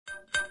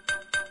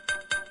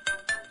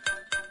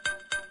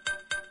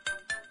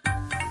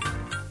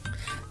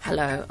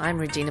Hello, I'm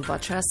Regina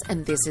Botras,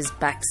 and this is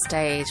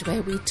Backstage,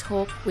 where we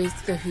talk with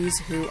the who's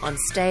who on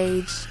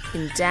stage,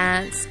 in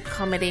dance,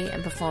 comedy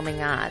and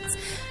performing arts,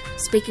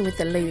 speaking with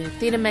the leading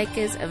theatre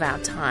makers of our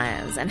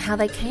times and how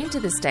they came to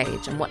the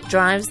stage and what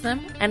drives them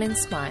and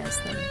inspires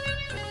them.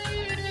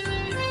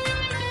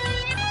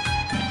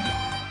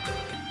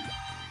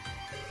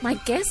 My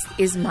guest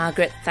is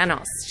Margaret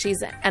Thanos.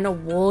 She's an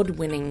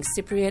award-winning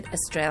Cypriot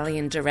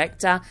Australian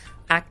director,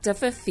 actor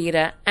for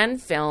theatre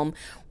and film,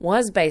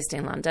 was based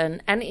in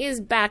London and is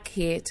back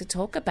here to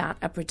talk about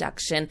a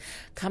production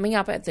coming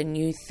up at the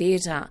New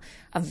Theatre,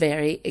 A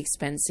Very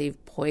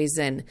Expensive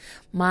Poison.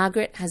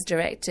 Margaret has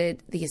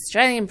directed the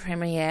Australian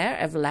premiere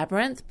of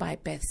Labyrinth by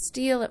Beth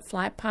Steele at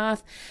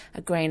Flightpath,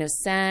 A Grain of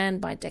Sand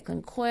by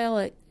Declan Coyle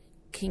at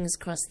King's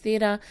Cross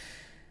Theatre,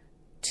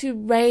 to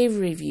rave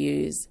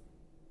reviews.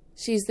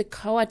 She's the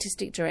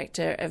co-artistic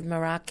director of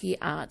Meraki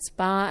Arts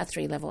Bar, a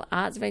 3-level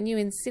arts venue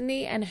in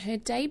Sydney, and her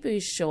debut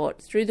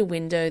short, Through the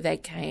Window They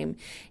Came,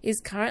 is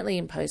currently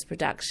in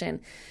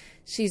post-production.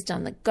 She's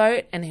done The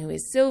Goat and Who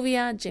is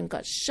Sylvia, Jim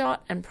Got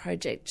Shot and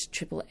Project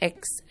Triple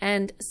X,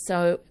 and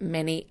so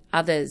many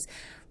others.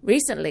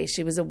 Recently,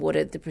 she was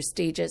awarded the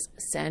prestigious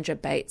Sandra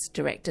Bates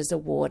Directors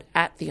Award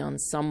at the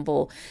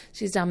Ensemble.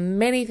 She's done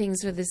many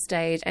things for the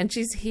stage, and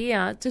she's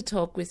here to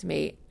talk with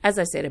me, as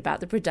I said, about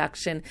the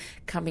production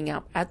coming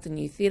up at the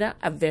New Theatre,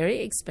 A Very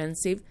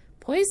Expensive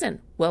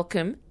Poison.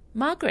 Welcome,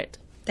 Margaret.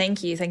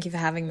 Thank you. Thank you for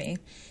having me.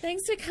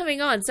 Thanks for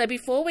coming on. So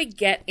before we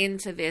get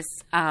into this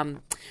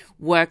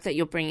work that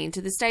you're bringing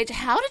to the stage,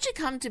 how did you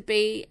come to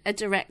be a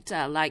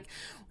director? Like,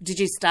 did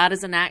you start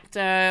as an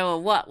actor, or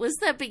what was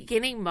the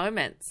beginning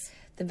moments?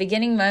 The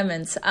beginning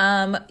moments.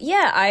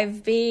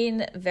 I've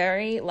been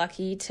very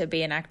lucky to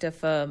be an actor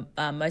for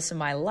most of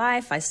my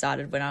life. I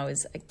started when I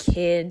was a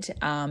kid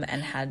and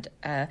had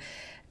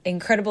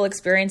incredible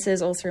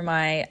experiences all through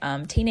my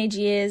teenage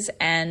years.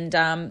 And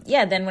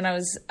then when I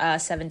was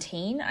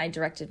 17, I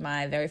directed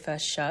my very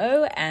first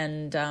show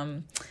and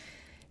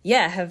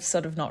have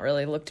sort of not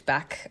really looked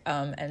back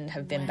and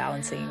have been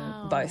balancing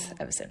both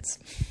ever since.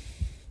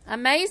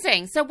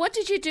 Amazing. So what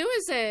did you do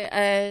as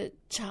a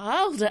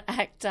child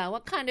actor?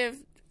 What kind of,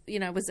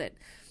 was it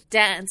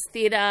dance,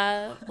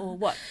 theatre, or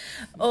what?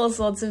 All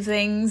sorts of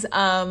things.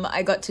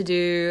 I got to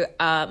do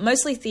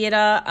mostly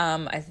theatre.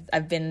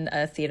 I've been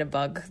a theatre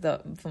bug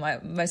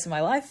for most of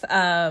my life.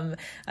 I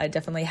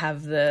definitely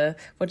have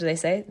what do they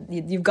say?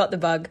 You've got the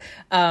bug.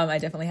 I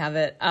definitely have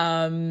it.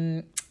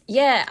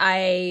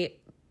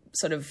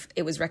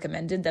 It was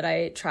recommended that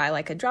I try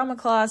like a drama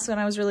class when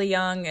I was really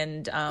young,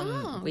 and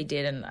we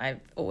did, and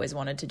I've always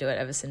wanted to do it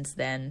ever since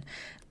then.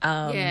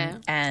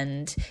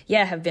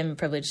 Have been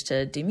privileged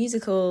to do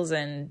musicals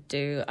and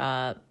do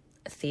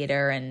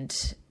theatre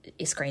and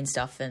screen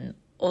stuff and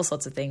all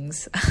sorts of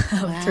things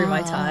through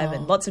my time,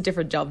 and lots of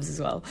different jobs as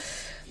well.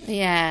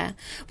 Yeah.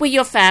 Were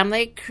your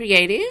family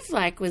creative?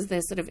 Like, was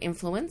there sort of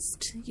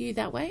influenced you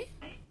that way?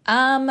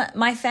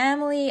 My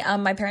family,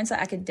 my parents are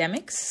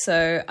academics,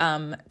 so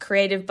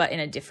creative, but in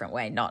a different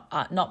way,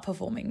 not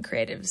performing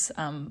creatives,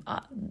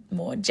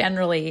 more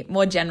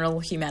general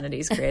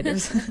humanities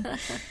creatives.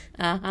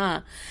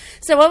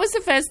 So what was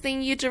the first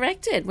thing you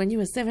directed when you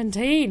were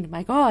 17?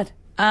 My God.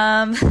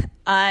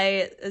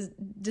 I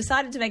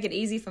decided to make it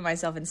easy for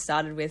myself and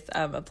started with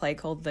a play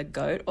called The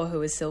Goat, or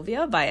Who is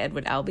Sylvia, by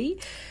Edward Albee,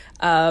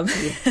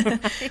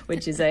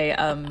 which is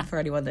for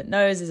anyone that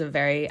knows, is a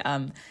very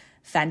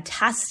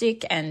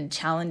fantastic and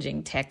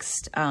challenging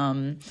text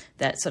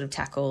that sort of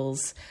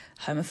tackles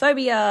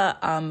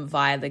homophobia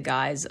via the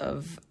guise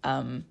of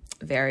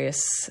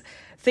various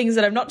things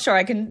that I'm not sure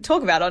I can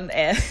talk about on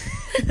air.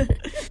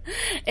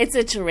 It's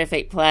a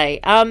terrific play.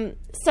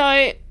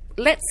 So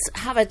let's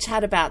have a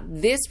chat about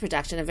this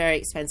production, A Very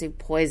Expensive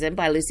Poison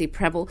by Lucy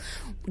Prebble.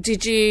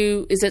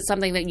 Is it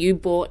something that you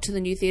brought to the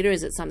New Theatre?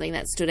 Is it something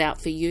that stood out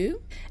for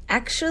you?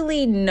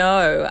 Actually,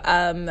 no.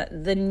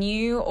 The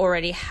New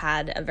already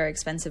had A Very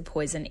Expensive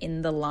Poison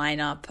in the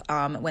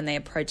lineup when they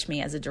approached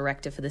me as a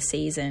director for the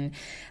season,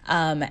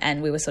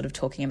 and we were sort of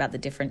talking about the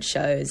different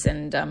shows,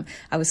 and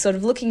I was sort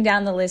of looking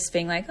down the list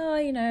being like,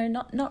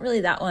 not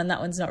really that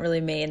one's not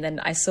really me, and then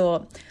I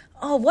saw,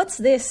 what's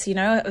this?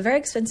 A Very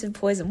Expensive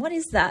Poison. What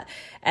is that?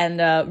 And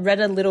read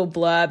a little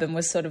blurb and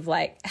was sort of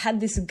like, had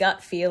this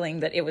gut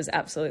feeling that it was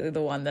absolutely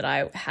the one that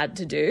I had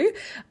to do.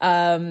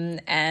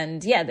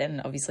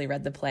 Then obviously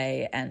read the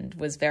play and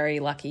was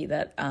very lucky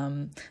that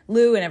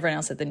Lou and everyone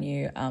else at the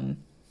New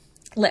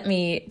let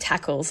me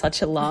tackle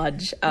such a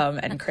large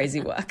and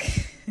crazy work.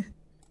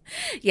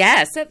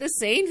 Yeah, set the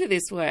scene for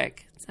this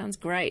work. Sounds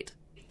great.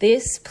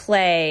 This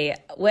play,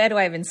 where do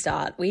I even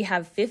start? We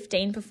have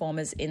 15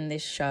 performers in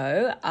this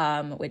show,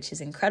 which is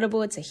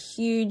incredible. It's a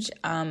huge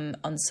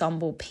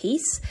ensemble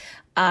piece,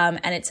 and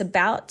it's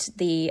about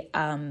the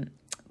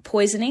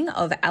poisoning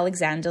of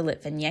Alexander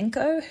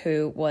Litvinenko,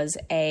 who was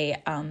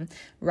a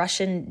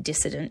Russian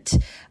dissident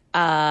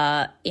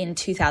in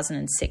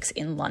 2006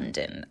 in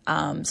London.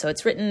 So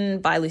it's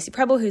written by Lucy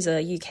Prebble, who's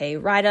a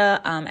UK writer,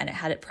 and it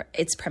had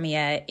its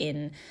premiere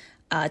in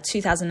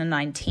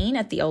 2019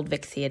 at the Old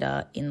Vic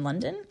Theatre in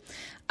London.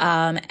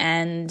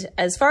 And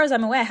as far as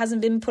I'm aware,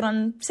 hasn't been put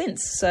on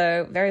since.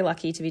 So very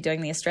lucky to be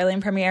doing the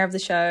Australian premiere of the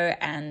show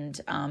and,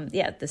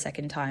 the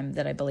second time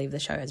that I believe the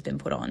show has been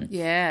put on.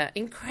 Yeah,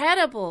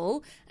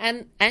 incredible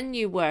and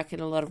new work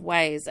in a lot of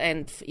ways.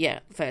 And,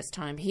 first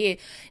time here.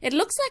 It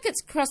looks like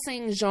it's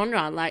crossing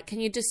genre. Like, can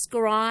you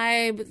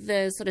describe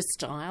the sort of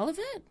style of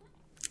it?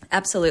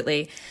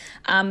 Absolutely.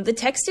 The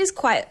text is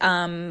quite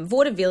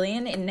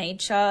vaudevillian in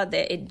nature.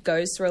 It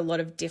goes through a lot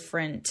of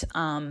different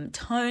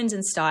tones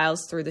and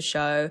styles through the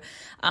show.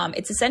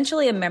 It's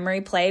essentially a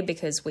memory play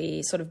because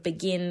we sort of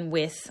begin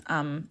with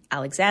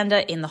Alexander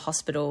in the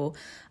hospital,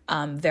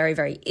 very,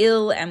 very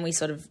ill, and we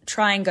sort of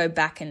try and go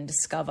back and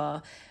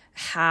discover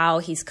how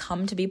he's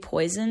come to be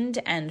poisoned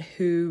and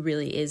who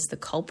really is the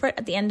culprit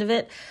at the end of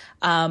it.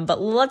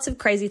 But lots of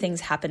crazy things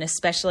happen,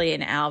 especially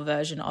in our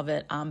version of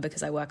it,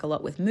 because I work a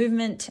lot with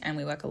movement and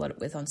we work a lot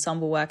with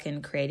ensemble work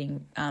and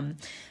creating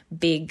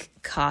big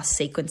cast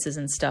sequences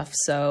and stuff.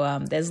 So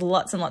there's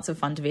lots and lots of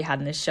fun to be had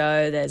in this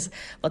show. There's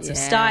lots of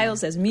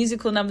styles, there's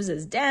musical numbers,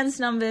 there's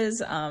dance numbers.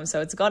 So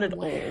it's got it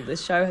all.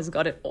 This show has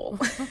got it all.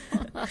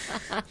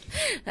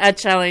 A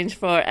challenge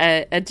for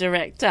a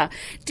director.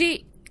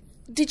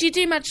 Did you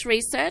do much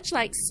research?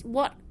 Like,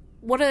 what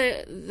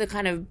are the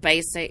kind of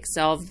basics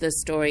of the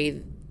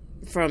story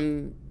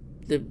from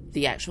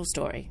the actual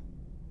story?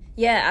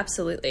 Yeah,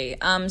 absolutely.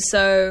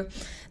 So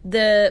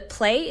the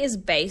play is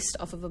based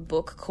off of a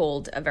book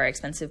called A Very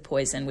Expensive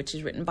Poison, which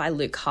is written by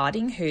Luke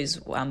Harding, who's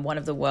one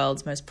of the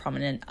world's most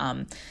prominent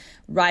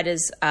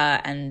writers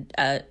and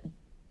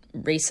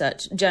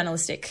research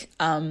journalistic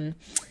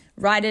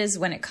writers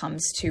when it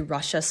comes to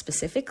Russia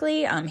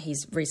specifically.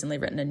 He's recently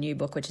written a new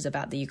book which is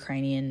about the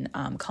Ukrainian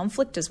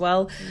conflict as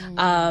well.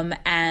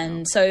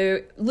 So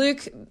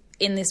Luke,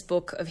 in this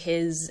book of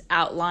his,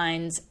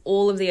 outlines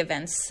all of the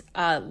events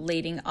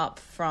leading up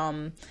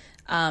from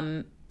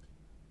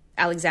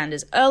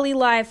Alexander's early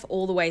life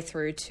all the way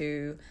through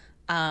to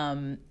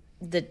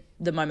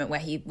the moment where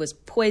he was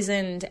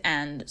poisoned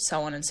and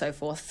so on and so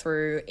forth,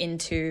 through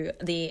into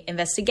the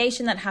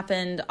investigation that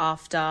happened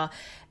after,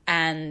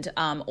 and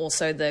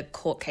also the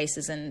court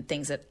cases and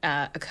things that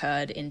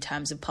occurred in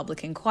terms of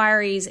public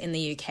inquiries in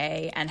the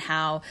UK, and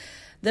how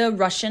the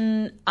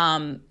Russian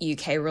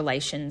UK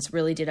relations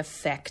really did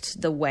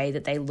affect the way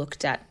that they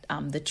looked at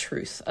the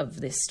truth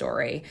of this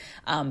story.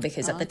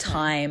 Because at the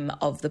time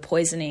of the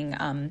poisoning,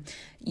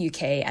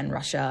 UK and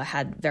Russia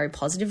had very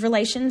positive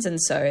relations.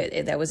 And so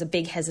there was a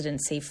big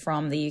hesitancy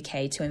from the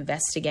UK to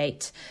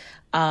investigate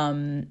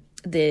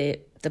the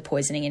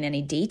poisoning in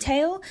any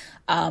detail.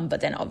 But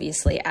then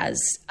obviously as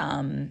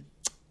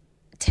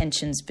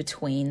tensions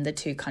between the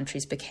two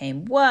countries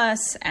became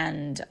worse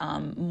and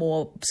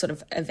more sort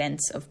of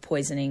events of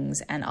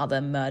poisonings and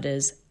other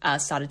murders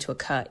started to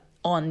occur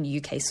on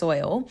UK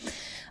soil,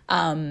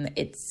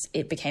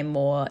 it became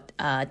more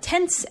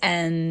tense,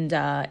 and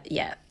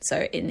so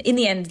in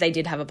the end they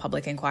did have a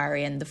public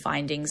inquiry, and the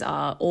findings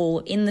are all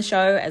in the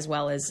show, as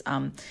well as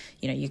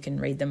you can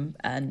read them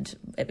and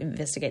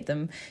investigate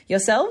them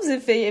yourselves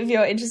if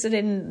you're interested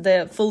in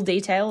the full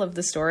detail of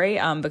the story,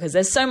 because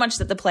there's so much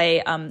that the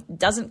play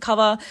doesn't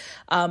cover,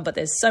 but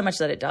there's so much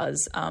that it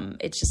does.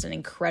 It's just an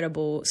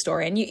incredible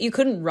story, and you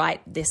couldn't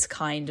write this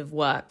kind of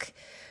work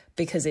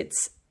because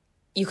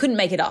you couldn't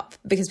make it up,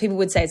 because people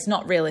would say it's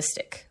not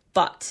realistic.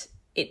 But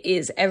it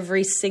is.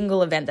 Every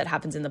single event that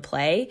happens in the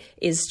play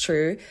is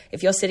true.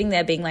 If you're sitting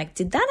there being like,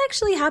 did that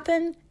actually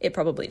happen? It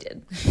probably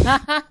did.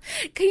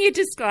 Can you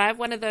describe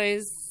one of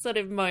those sort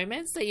of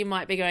moments that you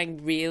might be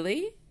going,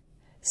 really?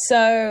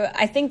 So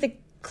I think the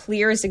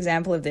clearest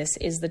example of this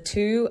is the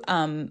two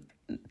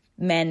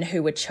men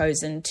who were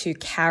chosen to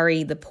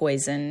carry the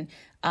poison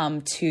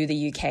to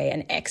the UK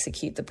and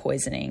execute the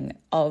poisoning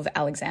of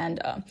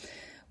Alexander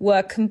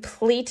were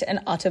complete and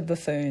utter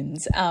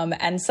buffoons.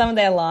 And some of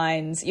their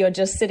lines, you're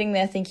just sitting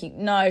there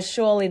thinking, no,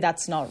 surely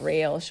that's not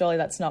real. Surely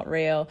that's not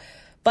real.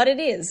 But it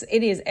is.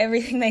 It is.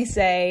 Everything they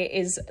say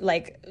is,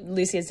 like,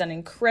 Lucy has done an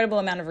incredible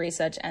amount of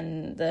research,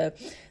 and the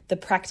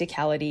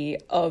practicality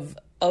of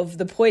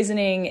the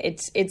poisoning,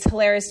 it's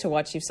hilarious to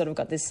watch. You've sort of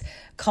got this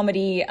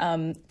comedy,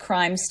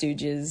 crime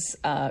stooges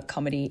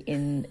comedy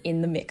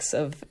in the mix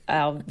of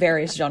our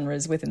various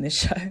genres within this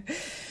show.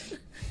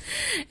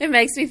 It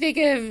makes me think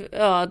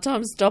of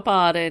Tom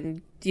Stoppard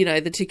and,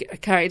 the two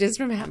characters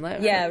from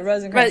Hamlet. Yeah,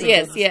 Rosencrantz.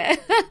 Yes, yeah.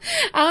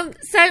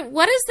 So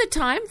what is the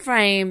time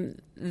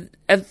frame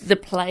of the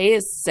play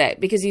is set?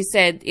 Because you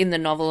said in the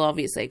novel,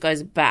 obviously, it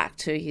goes back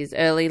to his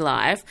early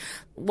life.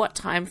 What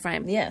time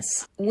frame? Yes.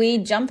 We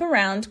jump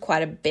around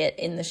quite a bit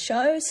in the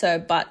show,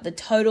 but the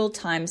total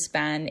time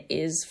span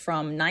is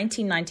from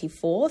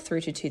 1994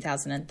 through to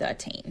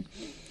 2013.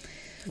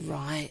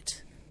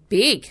 Right.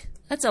 Big.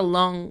 That's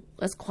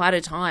quite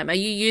a time. Are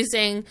you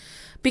using,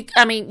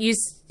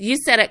 you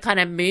said it kind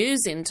of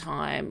moves in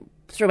time.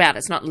 throughout.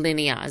 It's not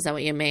linear. Is that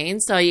what you mean?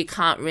 So you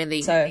can't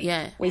really... So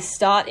we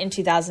start in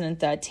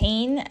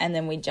 2013 and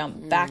then we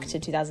jump back to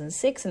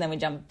 2006 and then we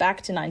jump back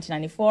to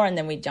 1994 and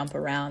then we jump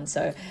around.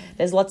 So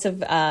there's lots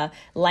of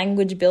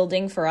language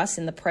building for us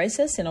in the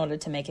process in order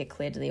to make it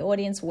clear to the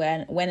audience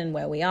when and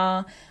where we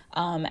are.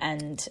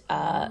 But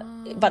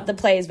the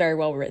play is very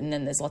well written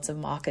and there's lots of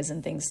markers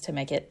and things to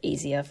make it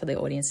easier for the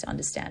audience to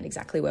understand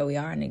exactly where we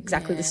are and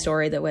exactly the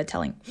story that we're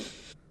telling.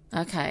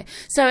 Okay.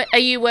 So are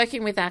you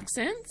working with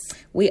accents?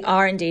 We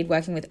are indeed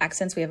working with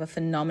accents. We have a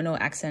phenomenal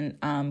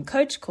accent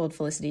coach called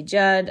Felicity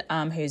Judd,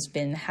 who's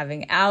been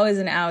having hours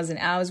and hours and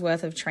hours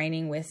worth of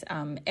training with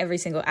every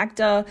single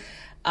actor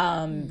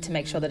to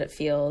make sure that it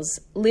feels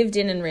lived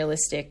in and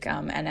realistic.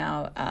 And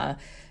our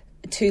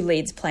two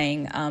leads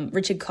playing,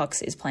 Richard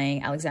Cox is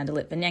playing Alexander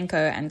Litvinenko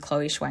and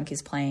Chloe Schwank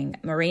is playing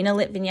Marina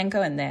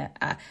Litvinenko, and they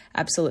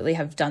absolutely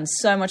have done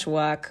so much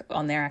work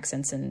on their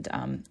accents, and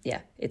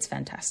it's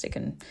fantastic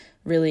and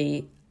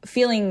really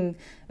feeling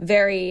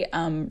very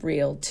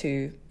real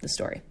to the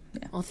story.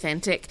 Yeah.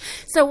 Authentic.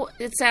 So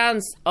it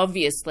sounds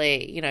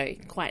obviously,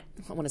 quite,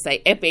 I want to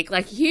say epic,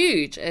 like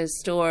huge a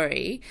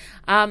story.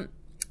 And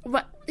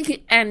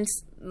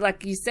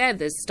like you said,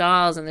 the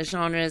styles and the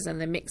genres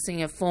and the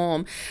mixing of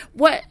form.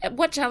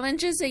 What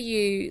challenges are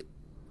you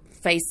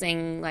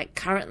facing like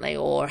currently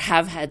or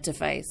have had to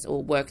face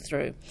or work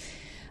through?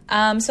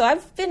 So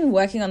I've been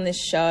working on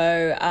this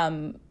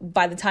show.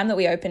 By the time that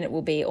we open, it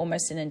will be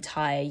almost an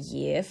entire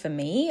year for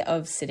me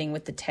of sitting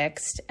with the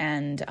text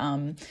and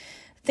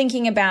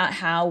thinking about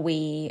how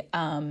we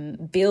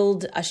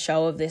build a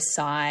show of this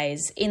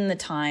size in the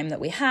time that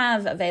we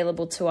have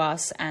available to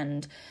us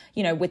and,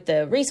 with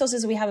the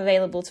resources we have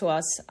available to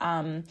us.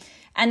 And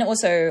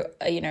also,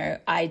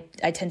 I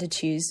tend to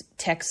choose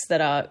texts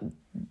that are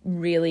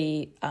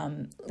really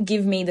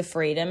give me the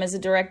freedom as a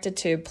director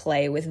to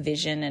play with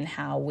vision and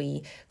how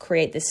we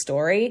create this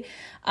story.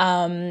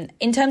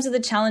 In terms of the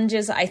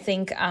challenges, I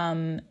think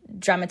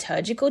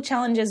dramaturgical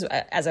challenges,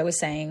 as I was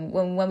saying,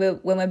 when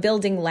we're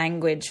building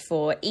language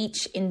for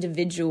each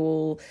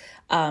individual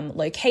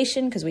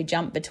location, because we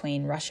jump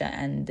between Russia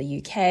and the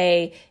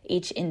UK,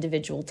 each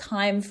individual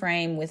time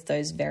frame with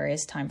those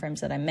various time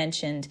frames that I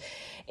mentioned,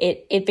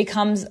 it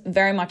becomes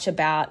very much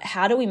about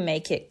how do we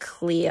make it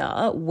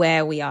clear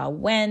where we are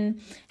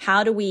when,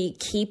 how do we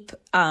keep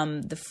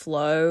the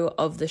flow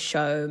of the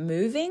show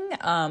moving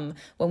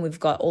when we've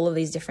got all of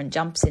these different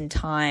jumps in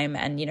time,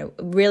 and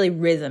really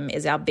rhythm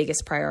is our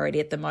biggest priority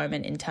at the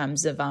moment in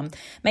terms of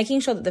making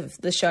sure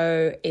that the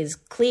show is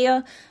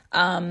clear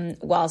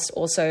whilst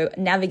also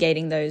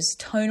navigating those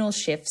tonal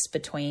shifts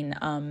between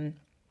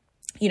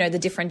the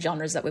different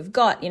genres that we've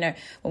got. When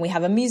we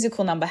have a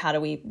musical number, how do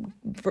we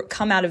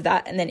come out of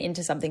that and then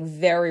into something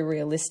very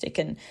realistic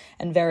and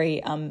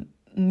very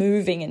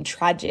moving and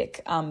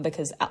tragic,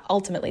 because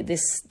ultimately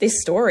this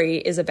story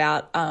is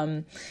about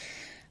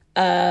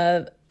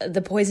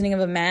the poisoning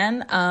of a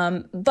man.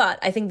 But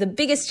I think the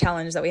biggest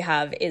challenge that we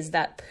have is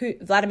that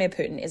Vladimir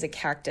Putin is a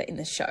character in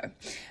the show,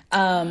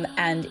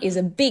 and is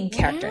a big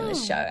character in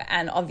this show.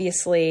 And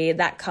obviously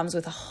that comes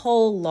with a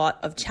whole lot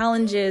of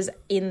challenges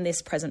in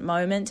this present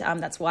moment.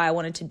 That's why I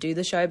wanted to do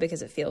the show,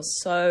 because it feels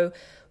so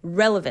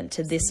relevant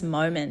to this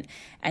moment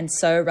and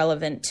so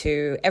relevant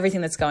to everything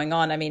that's going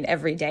on. I mean,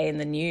 every day in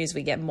the news,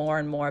 we get more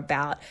and more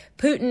about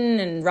Putin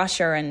and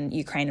Russia and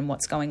Ukraine and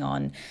what's going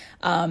on.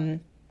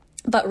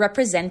 But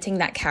representing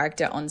that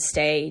character on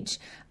stage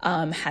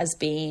has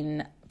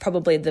been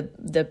probably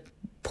the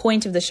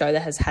point of the show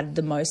that has had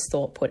the most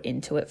thought put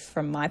into it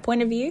from my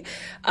point of view.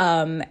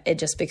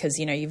 Just because,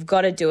 you've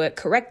got to do it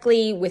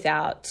correctly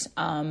without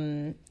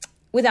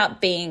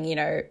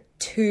being,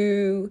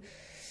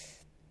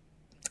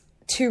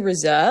 too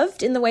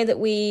reserved in the way that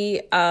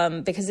we,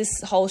 because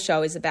this whole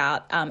show is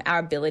about our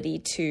ability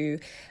to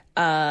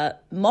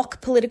mock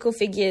political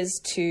figures,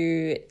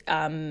 to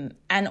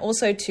and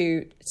also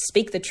to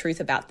speak the truth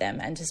about them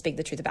and to speak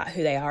the truth about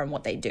who they are and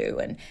what they do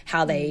and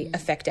how they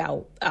affect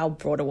our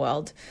broader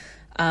world.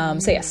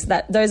 So yes,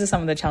 those are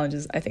some of the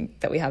challenges I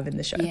think that we have in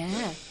the show.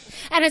 Yeah,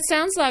 and it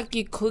sounds like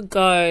you could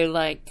go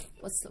like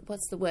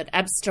what's the word,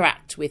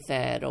 abstract with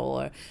it,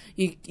 or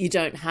you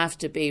don't have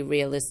to be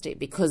realistic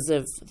because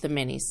of the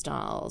many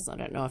styles. I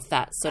don't know if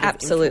that sort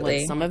of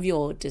influenced some of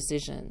your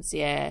decisions.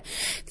 Yeah,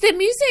 the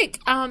music.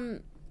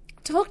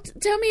 Tell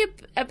me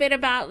a bit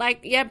about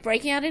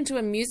breaking out into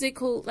a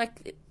musical.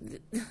 Like,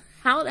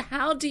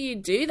 how do you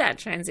do that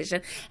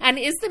transition? And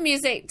is the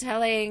music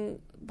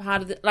telling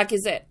part of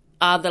the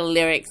are the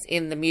lyrics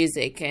in the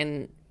music?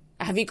 And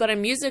have you got a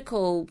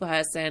musical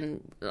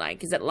person?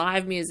 Like, is it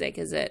live music?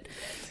 Is it?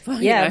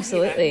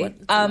 Absolutely.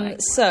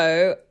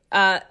 So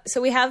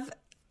we have.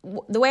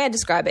 The way I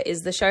describe it is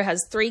the show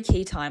has 3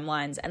 key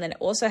timelines, and then it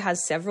also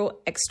has several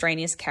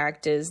extraneous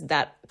characters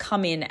that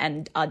come in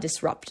and are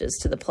disruptors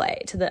to the play,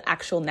 to the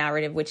actual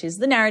narrative, which is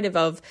the narrative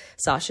of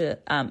Sasha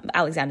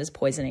Alexander's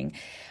poisoning.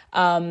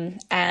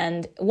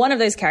 And one of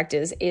those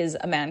characters is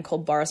a man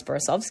called Boris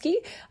Borissovsky,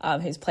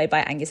 who's played by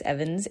Angus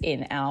Evans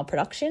in our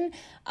production.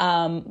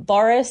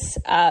 Boris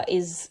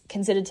is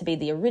considered to be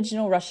the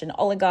original Russian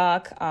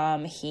oligarch.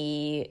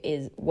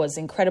 He was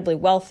incredibly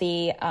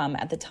wealthy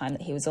at the time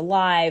that he was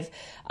alive.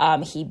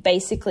 He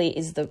basically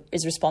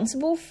is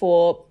responsible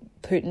for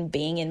Putin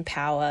being in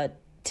power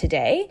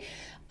today.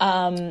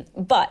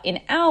 But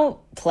in our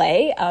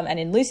play, and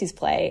in Lucy's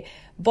play,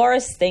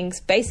 Boris thinks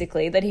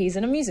basically that he's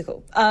in a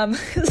musical.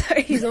 So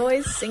he's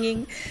always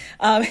singing,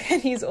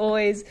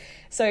 and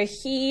so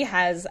he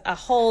has a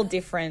whole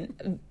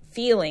different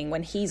feeling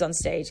when he's on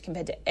stage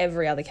compared to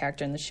every other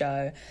character in the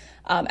show.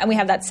 And we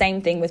have that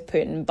same thing with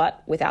Putin,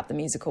 but without the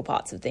musical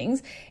parts of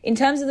things. In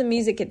terms of the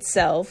music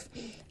itself,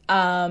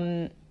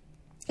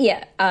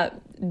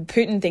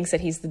 Putin thinks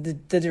that he's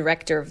the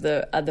director of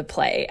the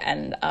play,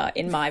 and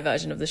in my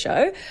version of the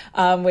show,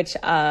 which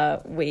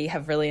we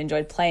have really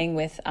enjoyed playing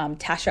with.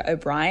 Tasha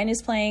O'Brien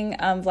is playing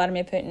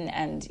Vladimir Putin,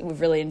 and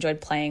we've really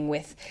enjoyed playing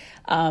with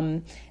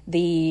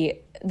the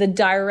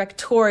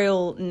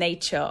directorial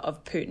nature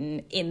of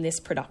Putin in this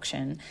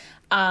production.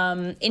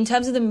 In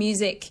terms of the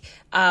music,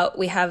 I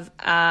have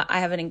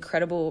an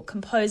incredible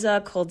composer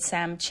called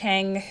Sam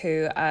Cheng,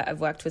 who I've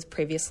worked with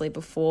previously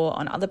before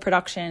on other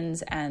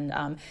productions,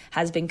 and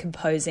has been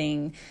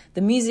composing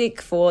the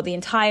music for the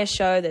entire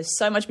show. There's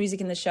so much music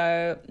in the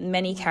show.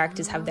 Many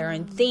characters have their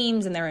own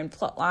themes and their own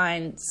plot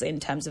lines in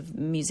terms of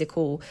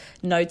musical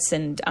notes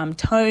and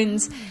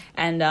tones.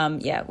 And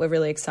we're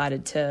really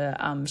excited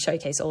to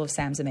showcase all of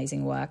Sam's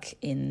amazing work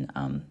in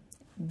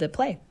the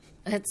play.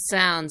 It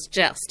sounds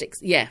just,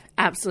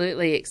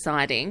 absolutely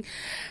exciting.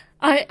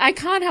 I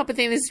can't help but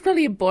think this is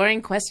probably a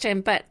boring question,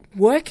 but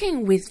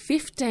working with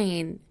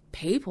 15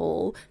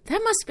 people,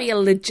 that must be a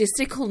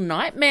logistical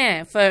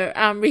nightmare for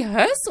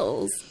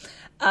rehearsals.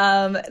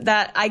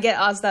 That I get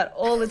asked that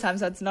all the time,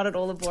 so it's not at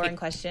all a boring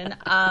question.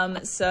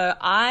 So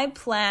I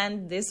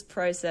planned this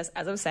process,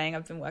 as I was saying,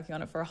 I've been working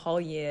on it for a whole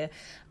year.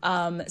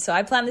 So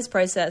I planned this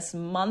process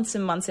months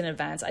and months in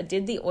advance. I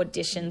did the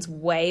auditions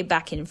way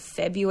back in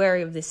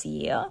February of this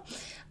year.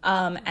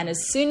 And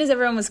as soon as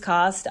everyone was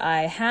cast,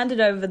 I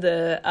handed over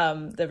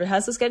the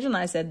rehearsal schedule, and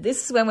I said,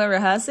 this is when we're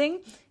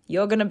rehearsing.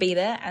 You're going to be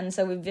there. And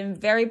so we've been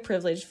very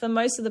privileged for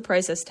most of the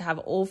process to have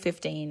all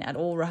 15 at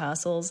all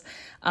rehearsals,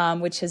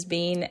 which has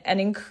been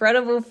an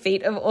incredible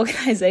feat of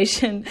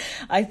organization,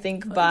 I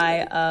think,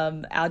 by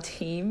our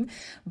team.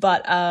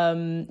 But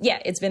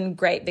it's been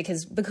great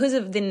because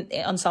of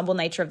the ensemble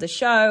nature of the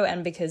show,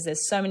 and because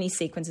there's so many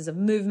sequences of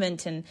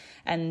movement,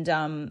 and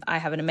I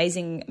have an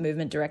amazing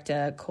movement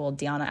director called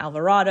Diana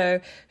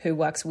Alvarado who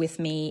works with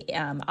me.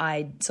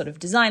 I sort of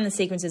design the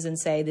sequences and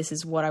say, this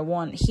is what I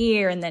want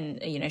here. And then,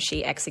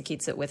 she executes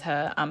it with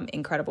her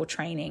incredible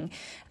training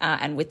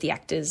and with the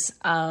actors.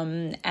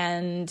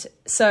 And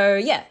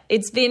so,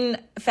 it's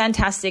been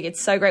fantastic.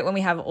 It's so great when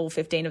we have all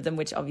 15 of them,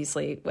 which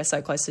obviously we're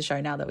so close to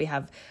show now that we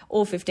have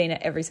all 15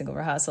 at every single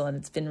rehearsal. And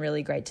it's been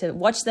really great to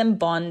watch them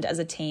bond as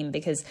a team,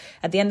 because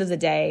at the end of the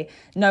day,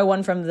 no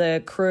one from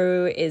the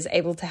crew is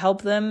able to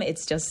help them.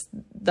 It's just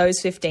those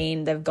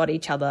 15, they've got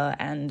each other.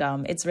 And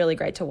it's really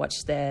great to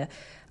watch their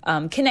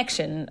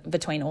connection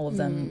between all of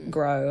them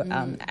grow,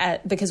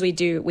 because we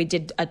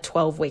did a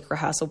 12-week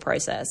rehearsal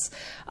process.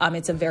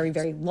 It's a very,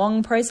 very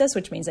long process,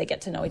 which means they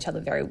get to know each other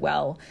very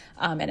well,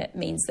 and it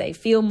means they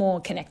feel more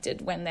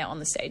connected when they're on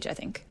the stage, I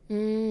think.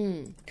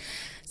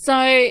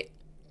 So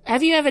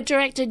have you ever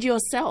directed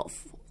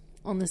yourself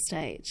on the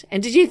stage?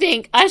 And did you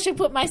think, I should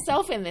put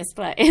myself in this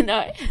play?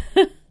 No.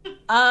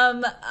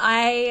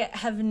 I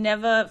have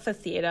never for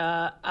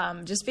theatre,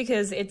 just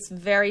because it's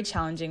very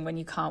challenging when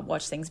you can't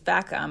watch things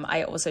back.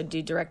 I also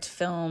do direct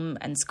film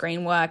and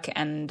screen work,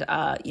 and,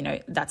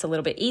 that's a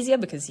little bit easier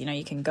because,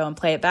 you can go and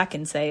play it back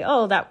and say,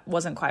 oh, that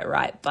wasn't quite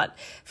right. But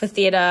for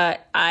theatre,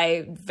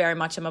 I very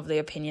much am of the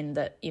opinion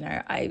that,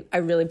 I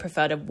really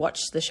prefer to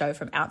watch the show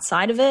from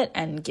outside of it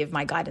and give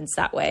my guidance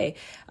that way,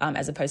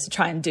 as opposed to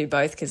try and do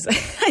both, because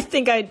I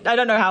think I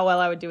don't know how well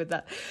I would do with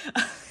that.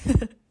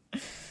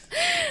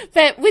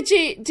 But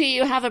do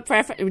you have a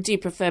preference? Do you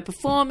prefer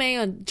performing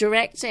or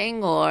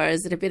directing, or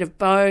is it a bit of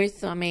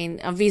both? I mean,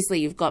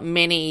 obviously you've got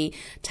many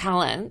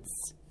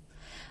talents.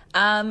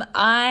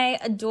 I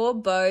adore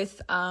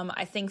both.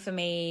 I think for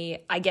me,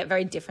 I get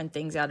very different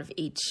things out of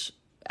each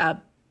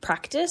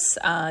practice.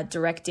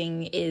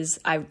 Directing is,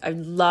 I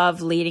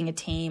love leading a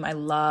team. I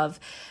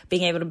love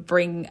being able to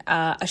bring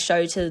a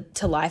show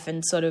to life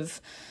and sort of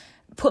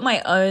put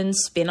my own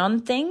spin on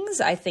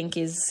things, I think,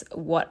 is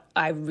what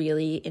I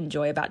really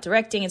enjoy about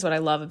directing. It's what I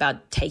love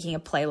about taking a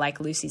play like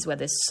Lucy's, where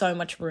there's so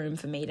much room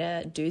for me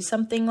to do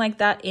something like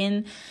that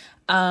in.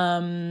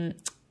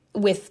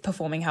 With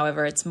performing,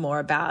 however, it's more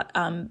about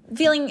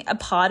feeling a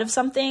part of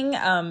something.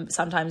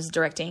 Sometimes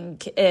directing,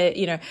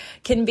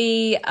 can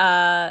be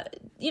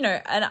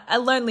a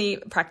lonely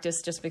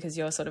practice just because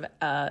you're sort of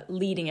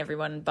leading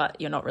everyone, but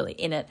you're not really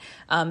in it.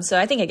 So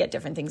I think I get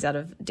different things out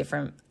of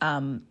different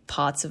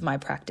parts of my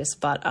practice.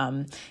 But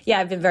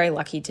I've been very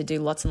lucky to do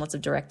lots and lots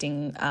of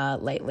directing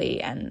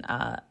lately, and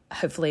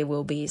hopefully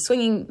we'll be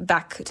swinging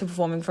back to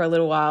performing for a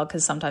little while,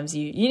 because sometimes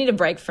you need a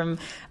break from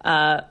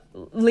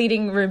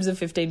leading rooms of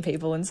 15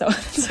 people and so on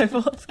and so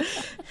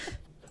forth.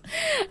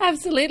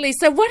 Absolutely.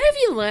 So what have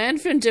you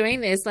learned from doing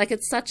this? Like,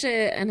 it's such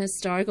an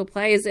historical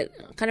play. Is it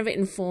kind of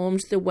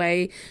informed the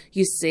way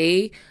you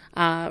see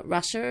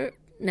Russia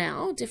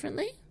now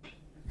differently?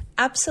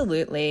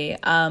 Absolutely.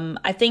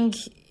 I think,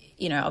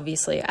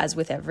 obviously, as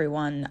with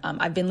everyone,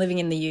 I've been living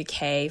in the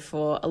UK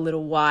for a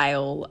little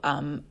while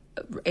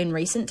in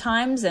recent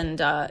times, and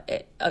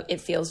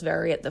it feels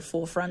very at the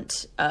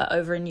forefront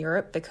over in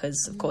Europe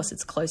because, of course,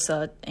 it's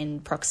closer in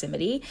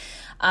proximity.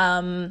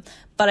 But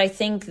I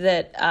think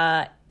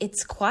that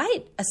it's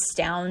quite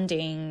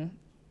astounding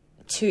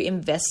to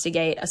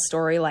investigate a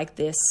story like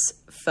this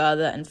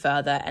further and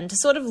further, and to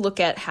sort of look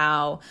at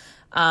how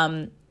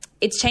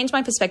it's changed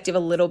my perspective a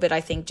little bit,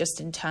 I think,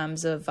 just in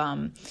terms of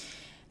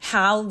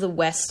how the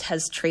West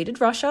has treated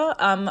Russia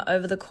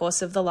over the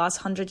course of the last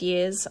 100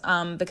 years,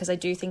 because I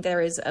do think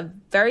there is a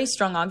very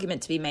strong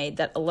argument to be made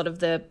that a lot of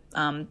the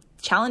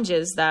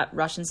challenges that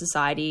Russian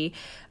society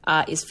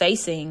is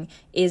facing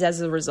is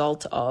as a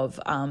result of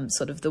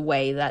sort of the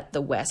way that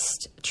the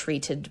West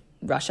treated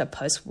Russia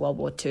post World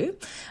War II,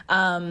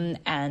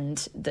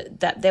 and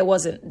that there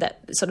wasn't,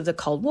 that sort of the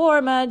Cold War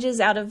emerges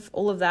out of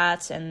all of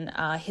that, and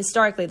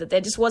historically that there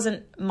just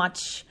wasn't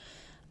much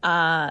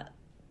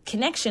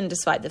connection,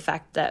 despite the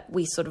fact that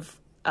we sort of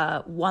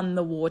won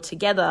the war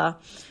together.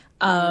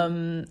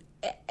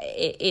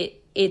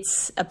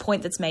 It's a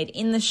point that's made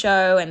in the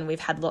show, and we've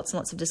had lots and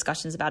lots of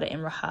discussions about it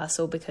in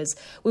rehearsal, because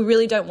we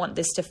really don't want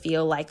this to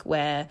feel like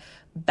we're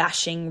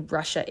bashing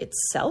Russia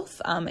itself.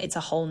 It's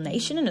a whole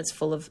nation, and it's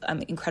full of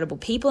incredible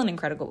people and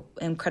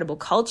incredible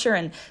culture,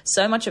 and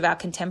so much of our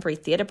contemporary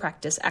theatre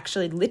practice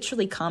actually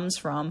literally comes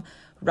from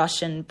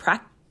Russian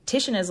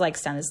practitioners like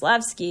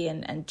Stanislavski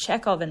and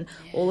Chekhov and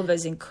all of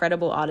those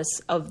incredible artists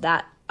of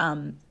that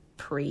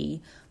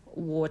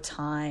pre-war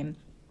time.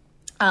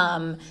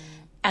 And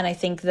I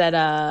think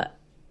that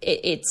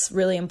it's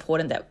really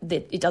important that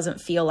it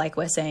doesn't feel like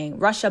we're saying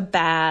Russia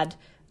bad,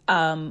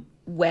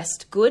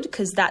 West good,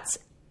 because that's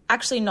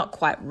actually not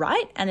quite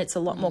right, and it's a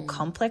lot more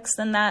complex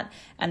than that.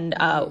 And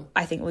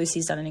I think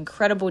Lucy's done an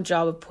incredible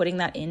job of putting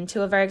that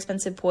into A Very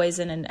Expensive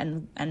Poison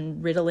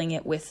and riddling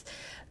it with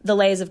the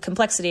layers of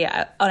complexity.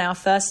 On our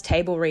first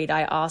table read,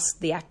 I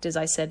asked the actors,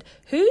 I said,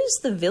 who's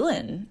the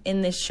villain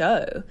in this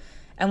show?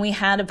 And we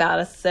had about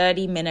a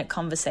 30-minute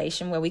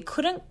conversation where we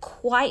couldn't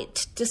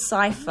quite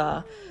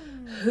decipher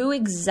who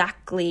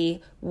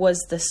exactly was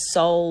the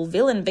sole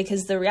villain,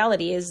 because the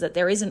reality is that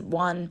there isn't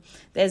one,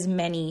 there's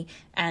many,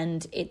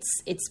 and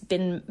it's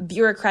been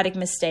bureaucratic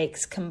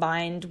mistakes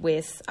combined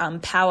with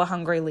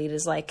power-hungry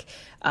leaders like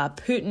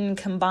Putin,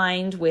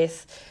 combined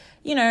with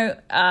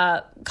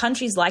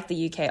countries like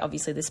the UK,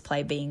 obviously this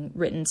play being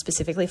written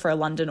specifically for a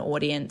London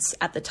audience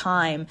at the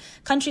time,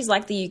 countries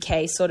like the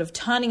UK sort of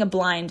turning a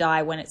blind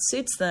eye when it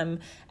suits them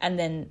and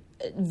then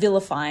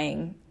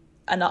vilifying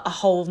a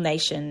whole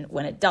nation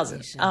when it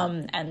doesn't,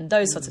 and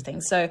those sorts of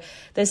things. So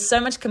there's so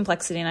much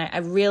complexity, and I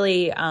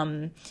really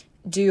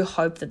do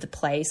hope that the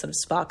play sort of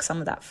sparks some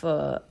of that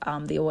for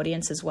the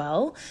audience as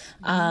well,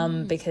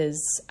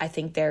 because I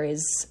think there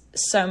is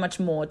so much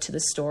more to the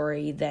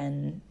story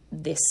than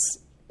this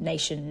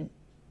nation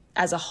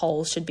as a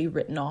whole should be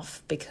written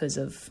off because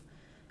of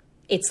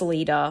its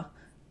leader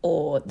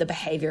or the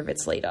behavior of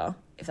its leader,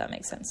 if that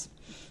makes sense.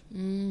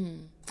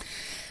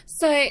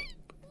 So,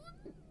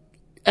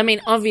 I mean,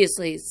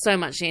 obviously so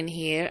much in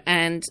here,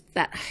 and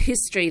that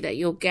history that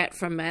you'll get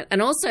from it,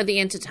 and also the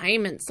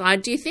entertainment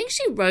side. Do you think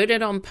she wrote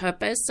it on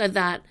purpose so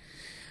that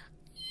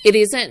it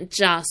isn't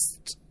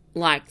just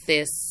like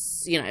this,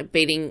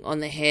 beating on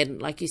the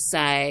head, like you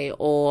say,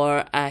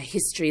 or a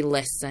history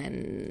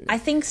lesson? I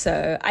think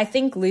so. I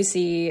think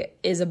Lucy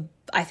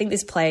I think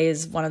this play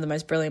is one of the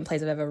most brilliant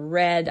plays I've ever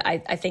read.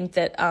 I think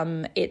that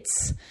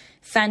it's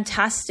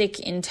fantastic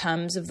in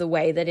terms of the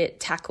way that it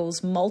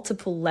tackles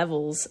multiple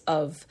levels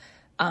of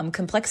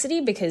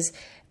complexity, because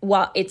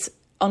while it's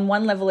on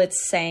one level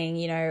it's saying,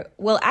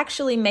 well,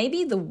 actually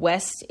maybe the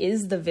West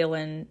is the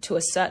villain to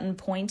a certain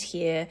point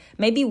here.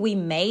 Maybe we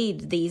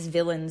made these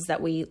villains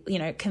that we,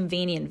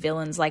 convenient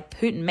villains like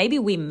Putin, maybe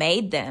we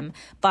made them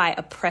by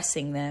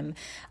oppressing them.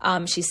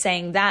 She's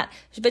saying that,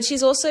 but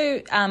she's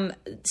also,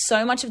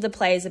 so much of the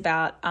play is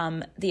about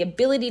the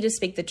ability to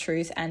speak the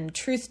truth and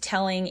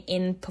truth-telling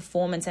in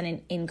performance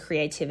and in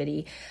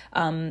creativity.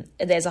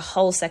 There's a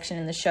whole section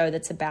in the show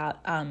that's about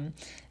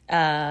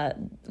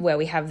where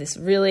we have this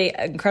really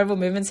incredible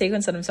movement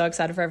sequence that I'm so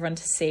excited for everyone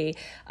to see,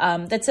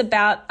 that's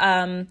about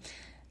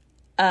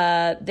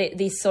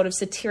these sort of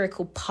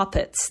satirical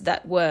puppets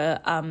that were,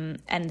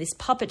 and this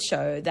puppet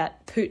show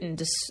that Putin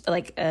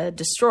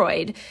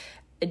destroyed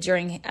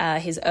during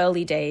his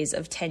early days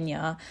of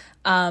tenure.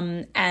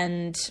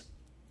 And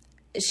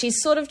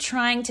she's sort of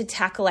trying to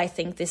tackle, I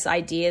think, this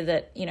idea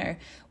that, you know,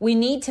 we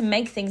need to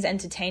make things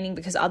entertaining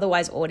because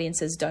otherwise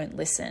audiences don't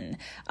listen.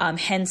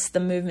 Hence the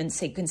movement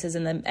sequences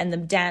and the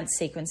dance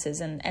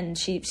sequences. And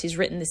she's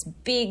written this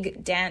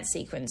big dance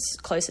sequence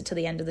closer to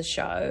the end of the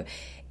show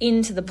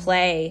into the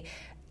play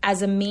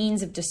as a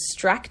means of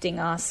distracting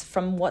us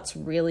from what's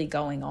really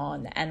going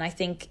on. And I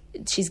think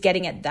she's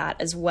getting at that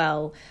as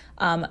well.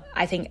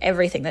 I think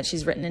everything that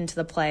she's written into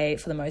the play,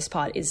 for the most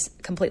part, is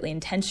completely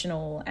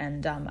intentional,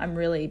 and I'm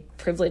really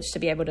privileged to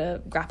be able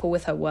to grapple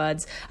with her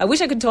words. I wish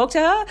I could talk to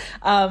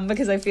her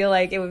because I feel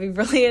like it would be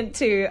brilliant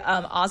to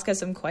ask her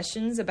some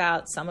questions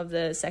about some of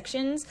the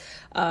sections.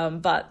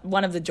 But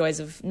one of the joys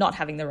of not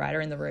having the writer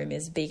in the room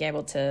is being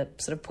able to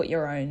sort of put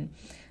your own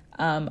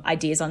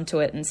ideas onto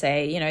it and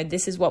say, you know,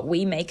 this is what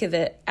we make of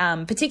it,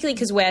 particularly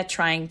because we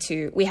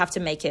have to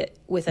make it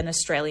with an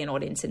Australian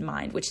audience in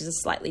mind, which is a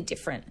slightly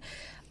different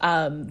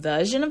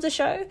version of the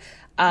show,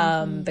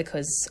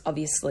 because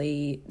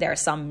obviously there are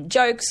some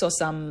jokes or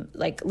some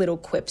like little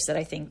quips that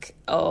I think,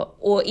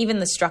 or even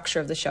the structure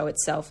of the show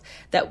itself,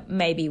 that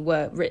maybe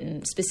were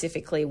written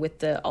specifically with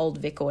the old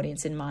Vic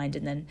audience in mind.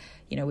 And then,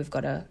 you know, we've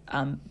got to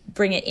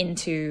bring it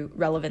into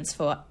relevance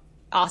for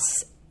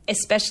us,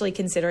 especially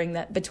considering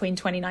that between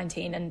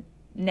 2019 and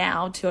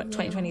now to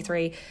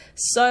 2023,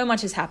 so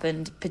much has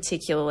happened,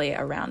 particularly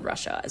around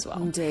Russia as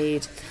well.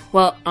 Indeed.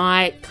 Well,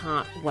 I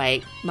can't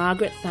wait.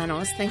 Margaret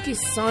Thanos, thank you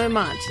so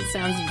much. It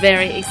sounds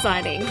very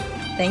exciting.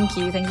 Thank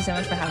you. Thank you so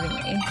much for having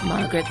me.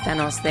 Margaret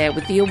Thanos there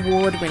with the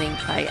award-winning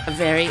play A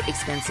Very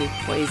Expensive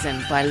Poison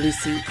by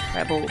Lucy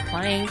Prebble,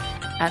 playing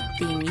at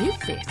the New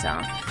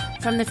Theatre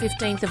from the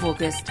 15th of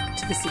August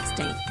to the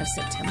 16th of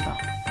September.